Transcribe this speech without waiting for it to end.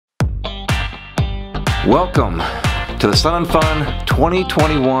Welcome to the Sun and Fun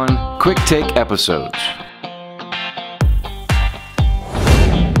 2021 Quick Take episodes.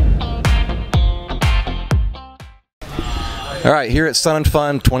 All right, here at Sun and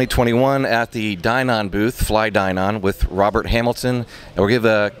Fun 2021 at the Dynon booth, Fly Dynon, with Robert Hamilton, and we'll give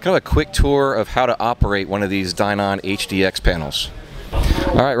a kind of a quick tour of how to operate one of these Dynon HDX panels.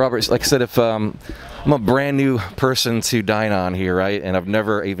 All right, Robert, like I said, if I'm a brand new person to Dynon here, right, and I've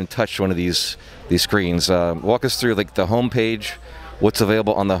never even touched one of these screens. Walk us through like the home page, what's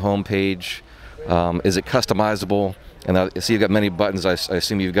available on the home page. Is it customizable? And I see you've got many buttons. I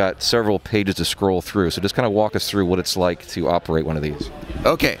assume you've got several pages to scroll through. So just kind of walk us through what it's like to operate one of these.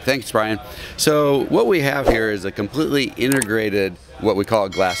 Okay, thanks, Brian. So what we have here is a completely integrated, what we call a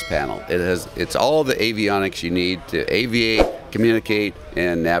glass panel. It's all the avionics you need to aviate, communicate,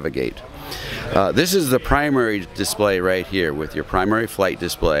 and navigate. This is the primary display right here with your primary flight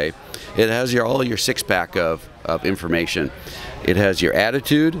display. It has all your six-pack of information. It has your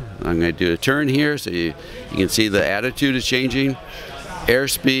attitude. I'm going to do a turn here so you can see the attitude is changing.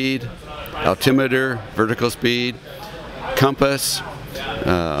 Airspeed, altimeter, vertical speed, compass,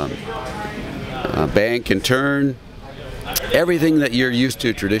 bank and turn. Everything that you're used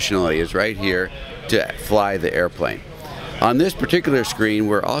to traditionally is right here to fly the airplane. On this particular screen,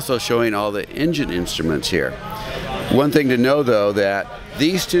 we're also showing all the engine instruments here. One thing to know, though, that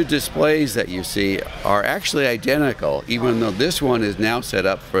these two displays that you see are actually identical, even though this one is now set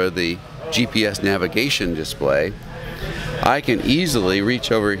up for the GPS navigation display. I can easily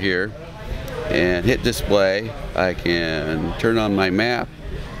reach over here and hit display. I can turn on my map.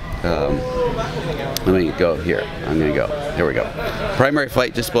 Let me go here. I'm going to go. Here we go. Primary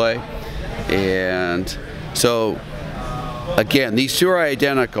flight display. And so, again, these two are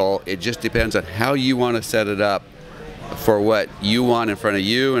identical. It just depends on how you want to set it up for what you want in front of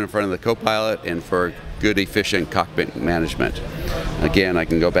you and in front of the co-pilot and for good, efficient cockpit management. Again, I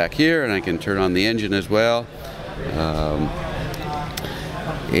can go back here and I can turn on the engine as well.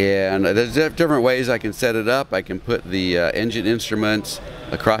 And there's different ways I can set it up. I can put the engine instruments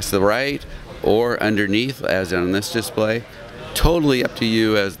across the right or underneath, as on this display. Totally up to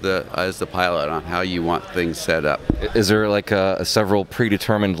you as the pilot on how you want things set up. Is there like several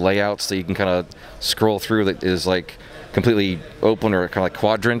predetermined layouts that you can kind of scroll through that is like completely open or kind of like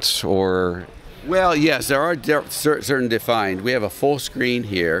quadrants, or? Well, yes, there are certain defined. We have a full screen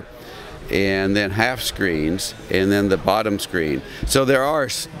here, and then half screens, and then the bottom screen. So there are,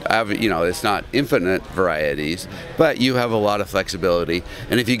 it's not infinite varieties, but you have a lot of flexibility.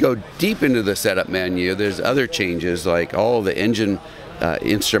 And if you go deep into the setup menu, there's other changes, like all the engine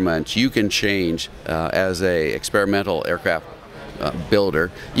instruments you can change as a experimental aircraft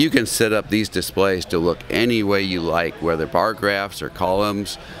builder. You can set up these displays to look any way you like, whether bar graphs or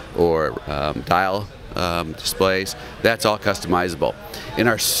columns or dial displays. That's all customizable. In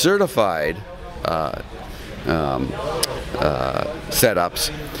our certified setups,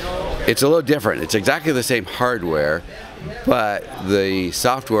 it's a little different. It's exactly the same hardware, but the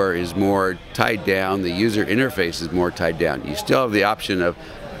software is more tied down. The user interface is more tied down. You still have the option of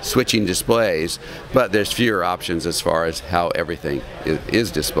switching displays, but there's fewer options as far as how everything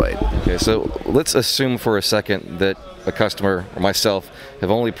is displayed. Okay, so let's assume for a second that a customer or myself have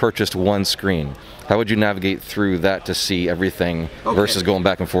only purchased one screen. How would you navigate through that to see everything versus going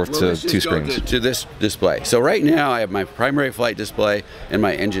back and forth to two screens? To this display. So right now I have my primary flight display and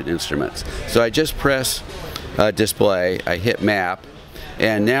my engine instruments. So I just press display, I hit map,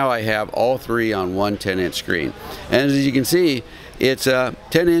 and now I have all three on one 10-inch screen. And as you can see, it's 10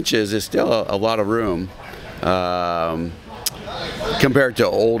 inches is still a lot of room compared to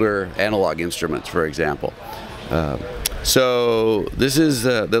older analog instruments, for example. So this is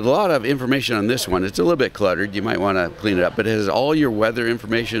there's a lot of information on this one. It's a little bit cluttered. You might want to clean it up, but it has all your weather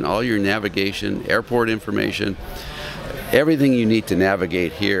information, all your navigation, airport information, everything you need to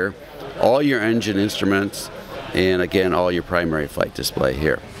navigate here, all your engine instruments, and again, all your primary flight display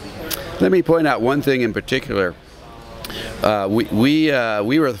here. Let me point out one thing in particular. We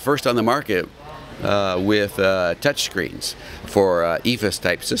were the first on the market with touch screens for EFIS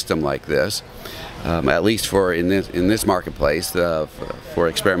type system like this, at least for in this marketplace for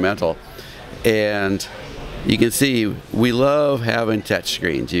experimental. And you can see we love having touch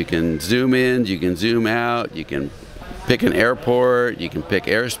screens. You can zoom in, you can zoom out, you can pick an airport, you can pick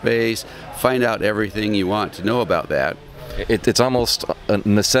airspace, find out everything you want to know about that. It's almost a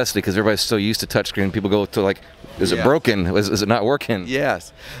necessity because everybody's so used to touchscreen. People go to like, is it broken? Is it not working?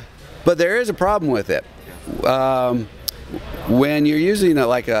 Yes, but there is a problem with it. When you're using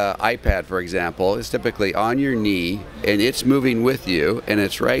like a iPad, for example, it's typically on your knee and it's moving with you, and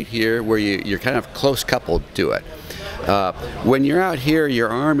it's right here where you're kind of close coupled to it. When you're out here, your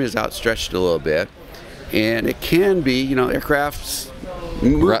arm is outstretched a little bit, and it can be, you know, aircraft's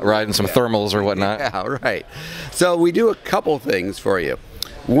riding some thermals or whatnot. Yeah, right. So we do a couple things for you.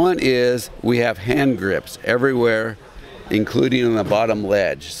 One is we have hand grips everywhere, including on the bottom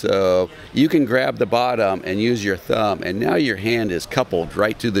ledge. So you can grab the bottom and use your thumb, and now your hand is coupled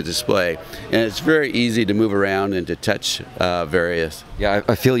right to the display, and it's very easy to move around and to touch various. Yeah,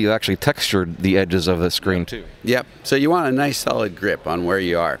 I feel you actually textured the edges of the screen too. Yep, so you want a nice solid grip on where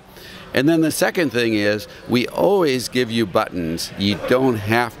you are. And then the second thing is we always give you buttons. You don't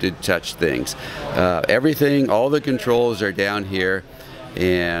have to touch things. Everything, all the controls are down here,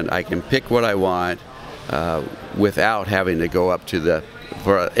 and I can pick what I want without having to go up to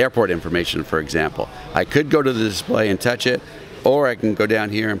for airport information, for example. I could go to the display and touch it, or I can go down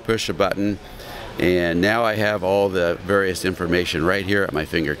here and push a button, and now I have all the various information right here at my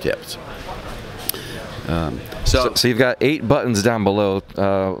fingertips. So you've got 8 buttons down below.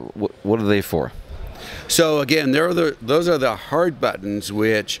 What are they for? So again, those are the hard buttons,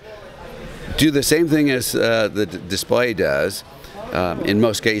 which do the same thing as the display does in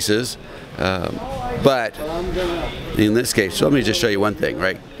most cases. But in this case, so let me just show you one thing.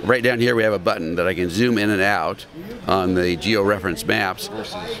 Right down here we have a button that I can zoom in and out on the geo-reference maps,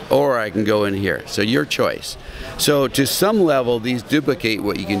 or I can go in here. So your choice. So to some level, these duplicate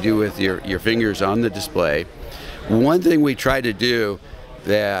what you can do with your fingers on the display. One thing we try to do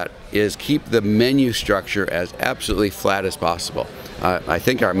that is keep the menu structure as absolutely flat as possible. I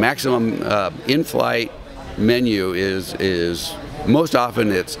think our maximum in-flight menu is most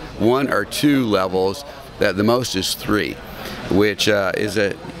often it's 1 or 2 levels. That the most is 3, which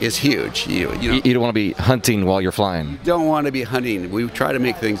is huge. You don't want to be hunting while you're flying. You don't want to be hunting. We try to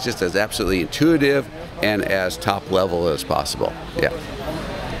make things just as absolutely intuitive and as top level as possible. Yeah.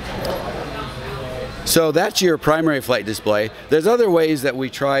 So that's your primary flight display. There's other ways that we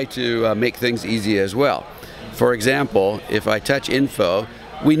try to make things easy as well. For example, if I touch info,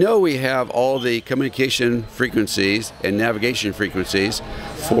 we know we have all the communication frequencies and navigation frequencies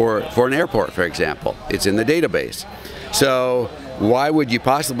for an airport, for example. It's in the database. So why would you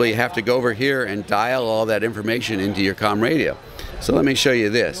possibly have to go over here and dial all that information into your comm radio? So let me show you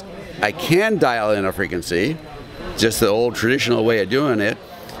this. I can dial in a frequency, just the old traditional way of doing it,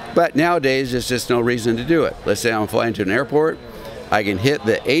 but nowadays there's just no reason to do it. Let's say I'm flying to an airport, I can hit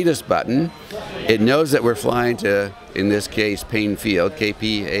the ATIS button. It knows that we're flying to, in this case, Payne Field,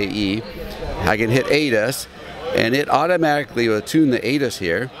 KPAE. I can hit ATIS, and it automatically will tune the ATIS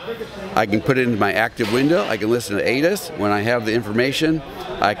here. I can put it into my active window. I can listen to ATIS. When I have the information,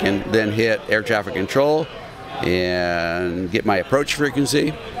 I can then hit air traffic control and get my approach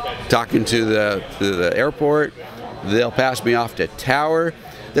frequency, talking to the airport. They'll pass me off to tower.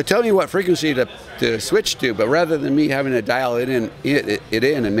 They'll tell me what frequency to switch to, but rather than me having to dial it in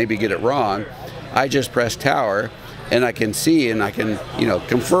and maybe get it wrong, I just press tower, and I can see and I can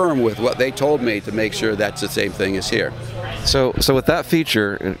confirm with what they told me to make sure that's the same thing as here. So with that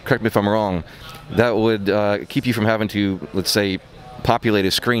feature, correct me if I'm wrong, that would keep you from having to, let's say, populate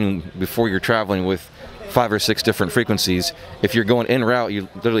a screen before you're traveling with 5 or 6 different frequencies. If you're going en route, you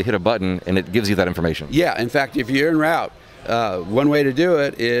literally hit a button and it gives you that information. Yeah, in fact, if you're en route, one way to do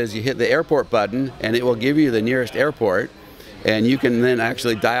it is you hit the airport button and it will give you the nearest airport, and you can then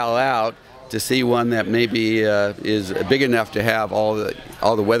actually dial out to see one that maybe is big enough to have all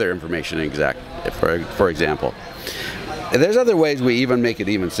the weather information for example. And there's other ways we even make it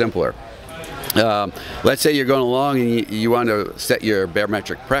even simpler. Let's say you're going along and you want to set your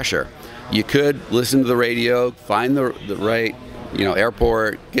barometric pressure. You could listen to the radio, find the right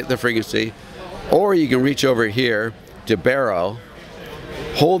airport, get the frequency, or you can reach over here to baro,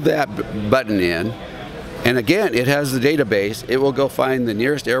 hold that button in, and again, it has the database. It will go find the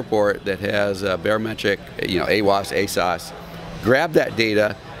nearest airport that has barometric, AWOS, ASOS, grab that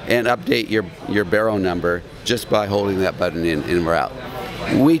data, and update your baro number just by holding that button in en route.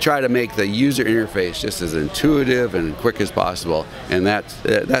 We try to make the user interface just as intuitive and quick as possible, and that's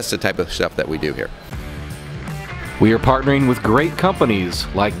the type of stuff that we do here. We are partnering with great companies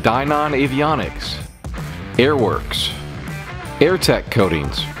like Dynon Avionics, Airworx, Airtech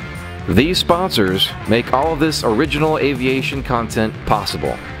Coatings. These sponsors make all of this original aviation content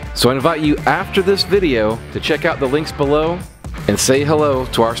possible. So I invite you after this video to check out the links below and say hello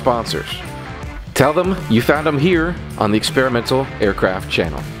to our sponsors. Tell them you found them here on the Experimental Aircraft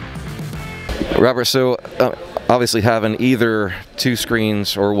channel. Robert, so obviously having either two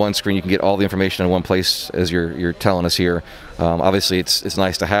screens or one screen, you can get all the information in one place, as you're telling us here. Obviously, it's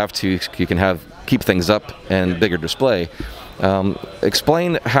nice to have two. You can keep things up and bigger display.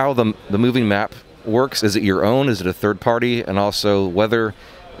 Explain how the moving map works. Is it your own? Is it a third party? And also weather,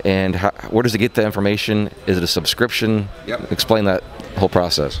 and where does it get the information? Is it a subscription? Yep. Explain that whole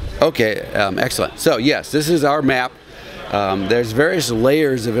process. Okay, excellent. So yes, this is our map. There's various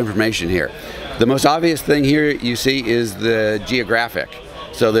layers of information here. The most obvious thing here you see is the geographic.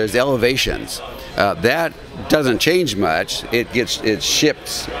 So there's elevations. That doesn't change much. It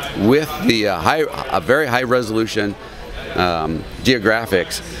ships with the very high resolution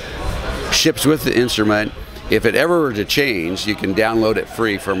geographics. Ships with the instrument. If it ever were to change, you can download it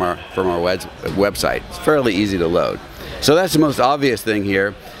free from our website. It's fairly easy to load. So that's the most obvious thing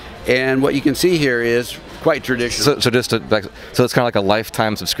here. And what you can see here is quite traditional. So it's kind of like a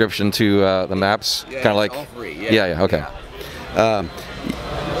lifetime subscription to the maps. Yeah, kind of like all free. Yeah. Okay. Yeah.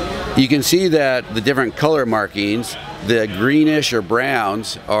 You can see that the different color markings, the greenish or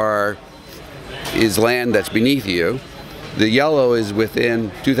browns is land that's beneath you. The yellow is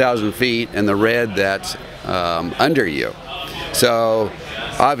within 2,000 feet, and the red that's under you. So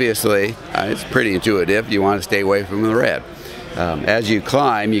obviously, it's pretty intuitive. You want to stay away from the red. As you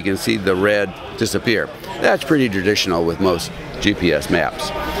climb, you can see the red disappear. That's pretty traditional with most GPS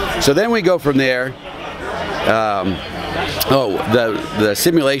maps. So then we go from there. The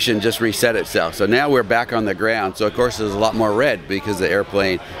simulation just reset itself. So now we're back on the ground. So of course there's a lot more red because the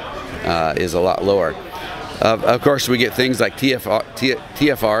airplane is a lot lower. Of course, we get things like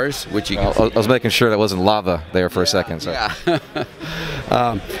TFRs, which you can I was making sure that wasn't lava there for a second. So. Yeah.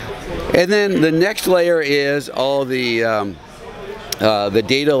 And then the next layer is all the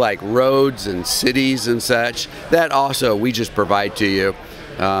data like roads and cities and such. That also we just provide to you.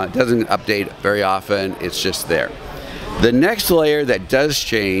 It doesn't update very often. It's just there. The next layer that does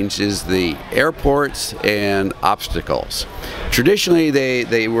change is the airports and obstacles. Traditionally,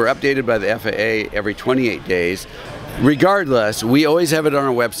 they were updated by the FAA every 28 days. Regardless, we always have it on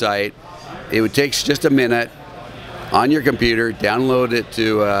our website. It takes just a minute on your computer, download it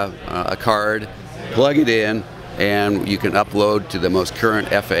to a card, plug it in, and you can upload to the most current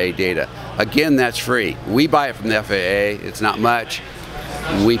FAA data. Again, that's free. We buy it from the FAA. It's not much.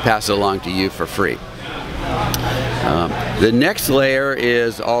 We pass it along to you for free. The next layer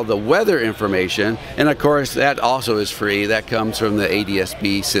is all the weather information, and of course that also is free. That comes from the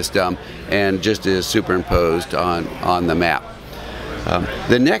ADS-B system and just is superimposed on the map.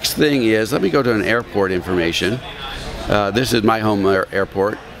 The next thing is, let me go to an airport information. This is my home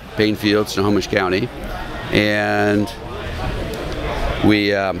airport, Painfield, Snohomish County, and we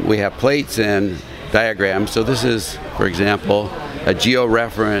have plates and diagrams. So this is, for example, a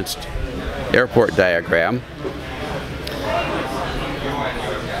geo-referenced airport diagram.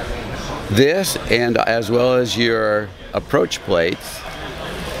 This, and as well as your approach plates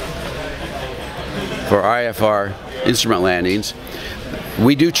for IFR instrument landings,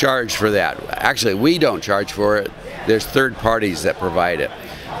 we do charge for that. Actually, we don't charge for it. There's third parties that provide it.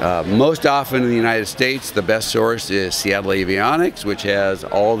 Most often in the United States, the best source is Seattle Avionics, which has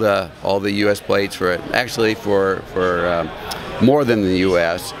all the U.S. plates for it. Actually, for more than the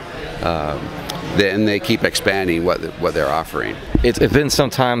U.S. Then they keep expanding what they're offering. It's been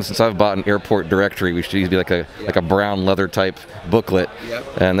some time since I've bought an airport directory, which used to be like a brown leather type booklet, yep.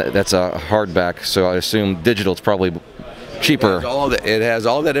 And that's a hardback. So I assume digital is probably cheaper. It has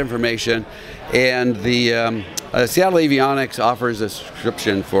all that information, and the Seattle Avionics offers a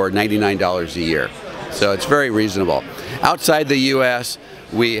subscription for $99 a year, so it's very reasonable. Outside the U.S.,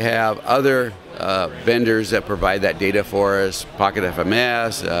 we have other vendors that provide that data for us. Pocket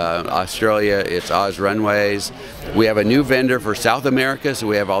FMS, Australia, it's Oz Runways. We have a new vendor for South America, so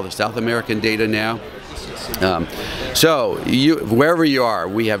we have all the South American data now. So wherever you are,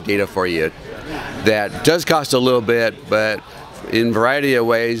 we have data for you. That does cost a little bit, but in a variety of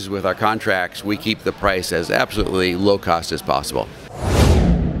ways with our contracts, we keep the price as absolutely low cost as possible.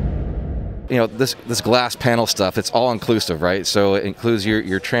 You know, this glass panel stuff, it's all inclusive, right? So it includes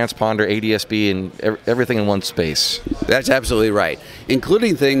your transponder, ADS-B, and everything in one space. That's absolutely right,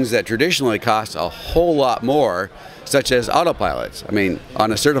 including things that traditionally cost a whole lot more, such as autopilots. I mean,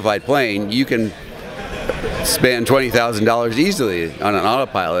 on a certified plane, you can spend $20,000 easily on an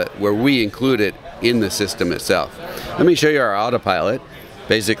autopilot, where we include it in the system itself. Let me show you our autopilot.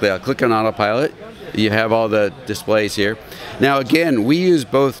 Basically, I'll click on autopilot. You have all the displays here. Now again, we use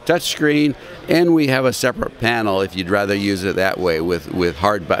both touchscreen and we have a separate panel if you'd rather use it that way with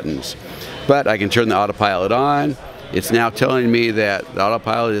hard buttons. But I can turn the autopilot on. It's now telling me that the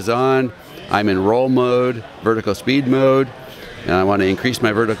autopilot is on. I'm in roll mode, vertical speed mode, and I want to increase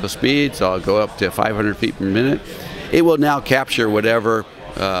my vertical speed, so I'll go up to 500 feet per minute. It will now capture whatever,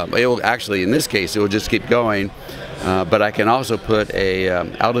 it will actually, in this case, it will just keep going, but I can also put a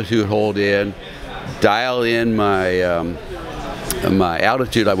altitude hold in, dial in my, my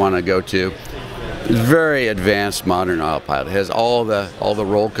altitude I want to go to. Very advanced modern autopilot. It has all the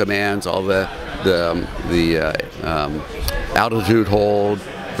roll commands, all the altitude hold,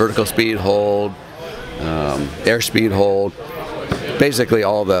 vertical speed hold, airspeed hold, basically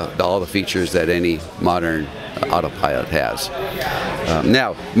all the features that any modern autopilot has.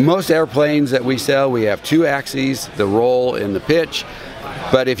 Now, most airplanes that we sell, we have two axes, the roll and the pitch,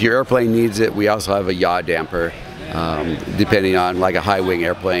 but if your airplane needs it, we also have a yaw damper, depending on, like a high wing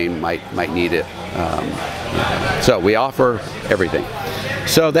airplane might need it. So we offer everything.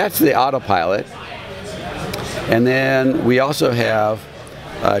 So that's the autopilot. And then we also have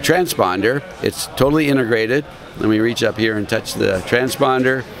a transponder. It's totally integrated. Let me reach up here and touch the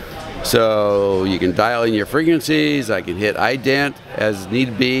transponder. So you can dial in your frequencies. I can hit ident as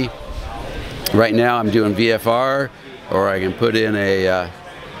need be. Right now I'm doing VFR, or I can put in a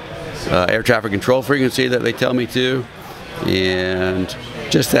air traffic control frequency that they tell me to, and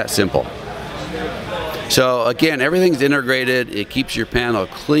just that simple. So again, everything's integrated. It keeps your panel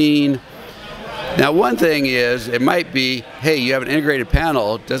clean. Now, one thing is, it might be, hey, you have an integrated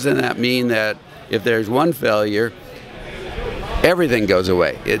panel. Doesn't that mean that if there's one failure, everything goes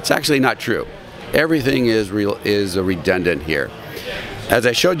away? It's actually not true. Everything is redundant here. As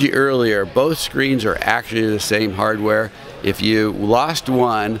I showed you earlier, both screens are actually the same hardware. If you lost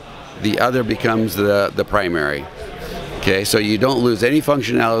one, the other becomes the primary. Okay, so you don't lose any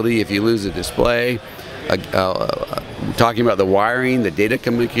functionality if you lose a display. Talking about the wiring, the data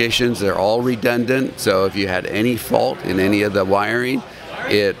communications, they're all redundant. So if you had any fault in any of the wiring,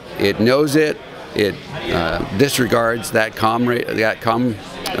 it knows it. It disregards that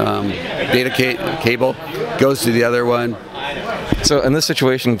data cable, goes to the other one. So in this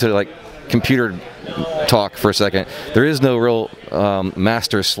situation, to like computer talk for a second, there is no real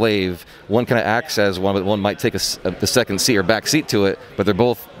master-slave. One kind of acts as one, but one might take the second seat or back seat to it, but they're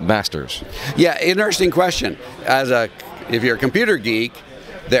both masters. Yeah, interesting question. If you're a computer geek,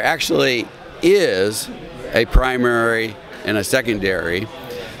 there actually is a primary and a secondary,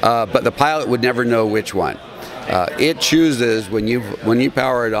 but the pilot would never know which one. It chooses when you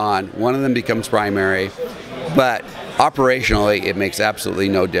power it on, one of them becomes primary, but operationally it makes absolutely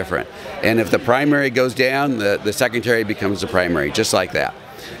no difference. And if the primary goes down, the secondary becomes the primary, just like that.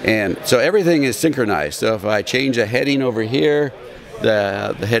 And so everything is synchronized. So if I change a heading over here,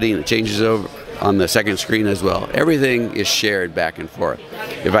 the heading changes over on the second screen as well. Everything is shared back and forth.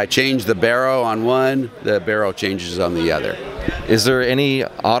 If I change the barrel on one, the barrel changes on the other. Is there any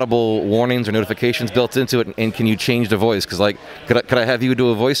audible warnings or notifications built into it, and can you change the voice? Because like, could I have you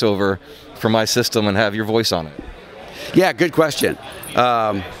do a voiceover for my system and have your voice on it? Yeah, good question.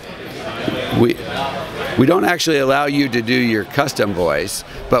 We don't actually allow you to do your custom voice,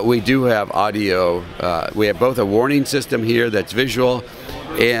 but we do have audio. We have both a warning system here that's visual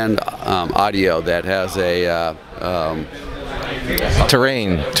and audio that has a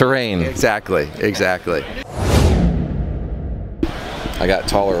terrain. Exactly. I got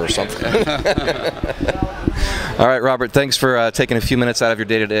taller or something. All right, Robert, thanks for taking a few minutes out of your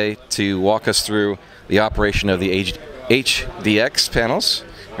day today to walk us through the operation of the HDX panels,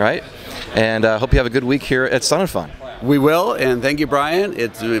 right? And hope you have a good week here at Sun 'n Fun. We will, and thank you, Brian.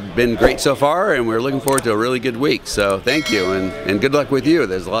 It's been great so far, and we're looking forward to a really good week. So thank you, and good luck with you.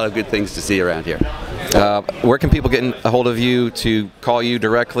 There's a lot of good things to see around here. Where can people get a hold of you to call you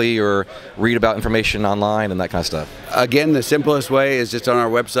directly or read about information online and that kind of stuff? Again, the simplest way is just on our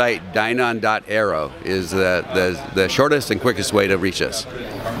website. Dynon.aero is the shortest and quickest way to reach us.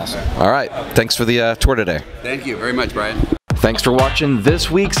 Awesome. All right. Thanks for the tour today. Thank you very much, Brian. Thanks for watching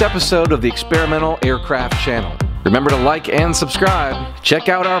this week's episode of the Experimental Aircraft Channel. Remember to like and subscribe. Check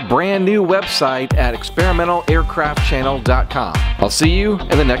out our brand new website at experimentalaircraftchannel.com. I'll see you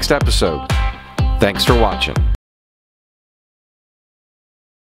in the next episode. Thanks for watching.